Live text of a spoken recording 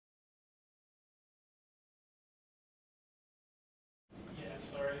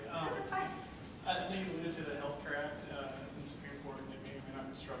sorry. That's fine. I know you alluded to the Health Care Act in the Supreme Court, and it may or may not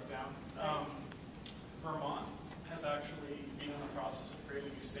be struck down. Vermont has actually been in the process of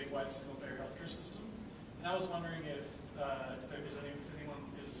creating a statewide single-payer healthcare system, and I was wondering if anyone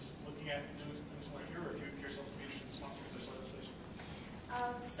is looking at doing something similar here, or if you yourself would be interested in sponsoring such legislation.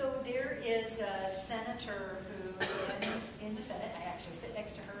 So there is a senator who, in the Senate, I actually sit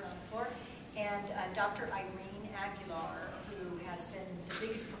next to her on the floor, and Dr. Irene Aguilar, who has been the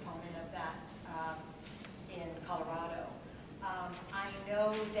biggest proponent of that in Colorado. I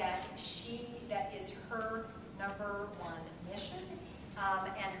know that that is her #1 mission,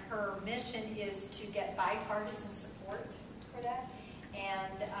 and her mission is to get bipartisan support for that,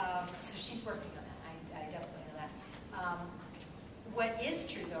 and so she's working on that. I definitely know that. What is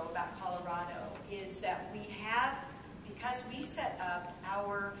true, though, about Colorado is that we have, because we set up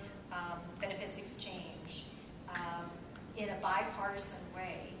our benefits exchange in a bipartisan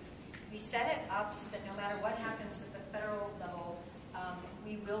way, we set it up so that no matter what happens at the federal level,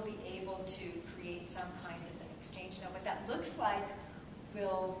 we will be able to create some kind of an exchange. Now, what that looks like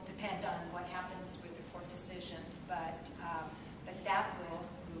will depend on what happens with the court decision, but that will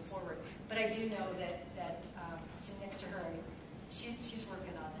move forward. But I do know that sitting next to her, she's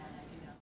working on